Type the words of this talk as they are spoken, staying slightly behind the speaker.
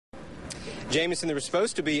Jameson, there was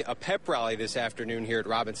supposed to be a pep rally this afternoon here at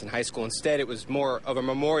Robinson High School. Instead, it was more of a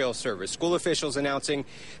memorial service. School officials announcing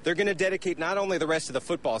they're going to dedicate not only the rest of the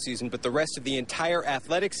football season, but the rest of the entire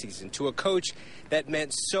athletic season to a coach that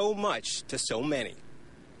meant so much to so many.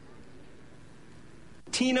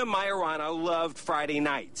 Tina Maiorana loved Friday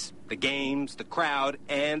nights, the games, the crowd,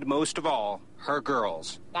 and most of all, her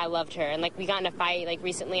girls. I loved her, and we got in a fight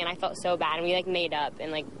recently, and I felt so bad, and we made up,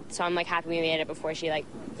 and so I'm happy we made it before she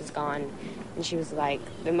was gone. And she was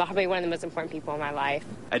probably one of the most important people in my life.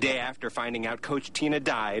 A day after finding out Coach Tina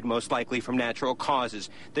died, most likely from natural causes,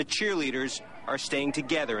 the cheerleaders are staying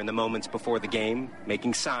together in the moments before the game,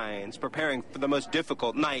 making signs, preparing for the most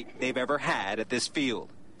difficult night they've ever had at this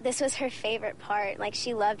field. This was her favorite part.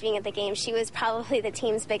 She loved being at the game. She was probably the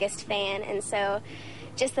team's biggest fan, and so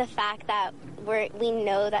just the fact that we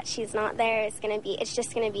know that she's not there is it's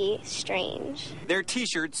just gonna be strange. Their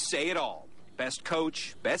T-shirts say it all: best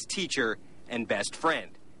coach, best teacher, and best friend.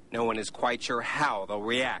 No one is quite sure how they'll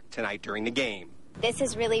react tonight during the game. This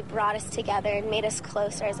has really brought us together and made us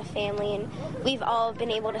closer as a family, and we've all been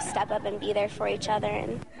able to step up and be there for each other.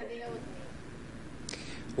 And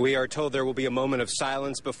we are told there will be a moment of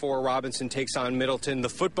silence before Robinson takes on Middleton. The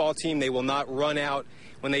football team, they will not run out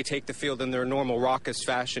when they take the field in their normal raucous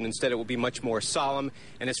fashion. Instead, it will be much more solemn.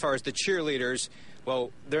 And as far as the cheerleaders,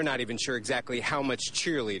 well, they're not even sure exactly how much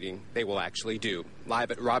cheerleading they will actually do.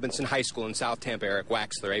 Live at Robinson High School in South Tampa, Eric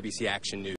Waxler, ABC Action News.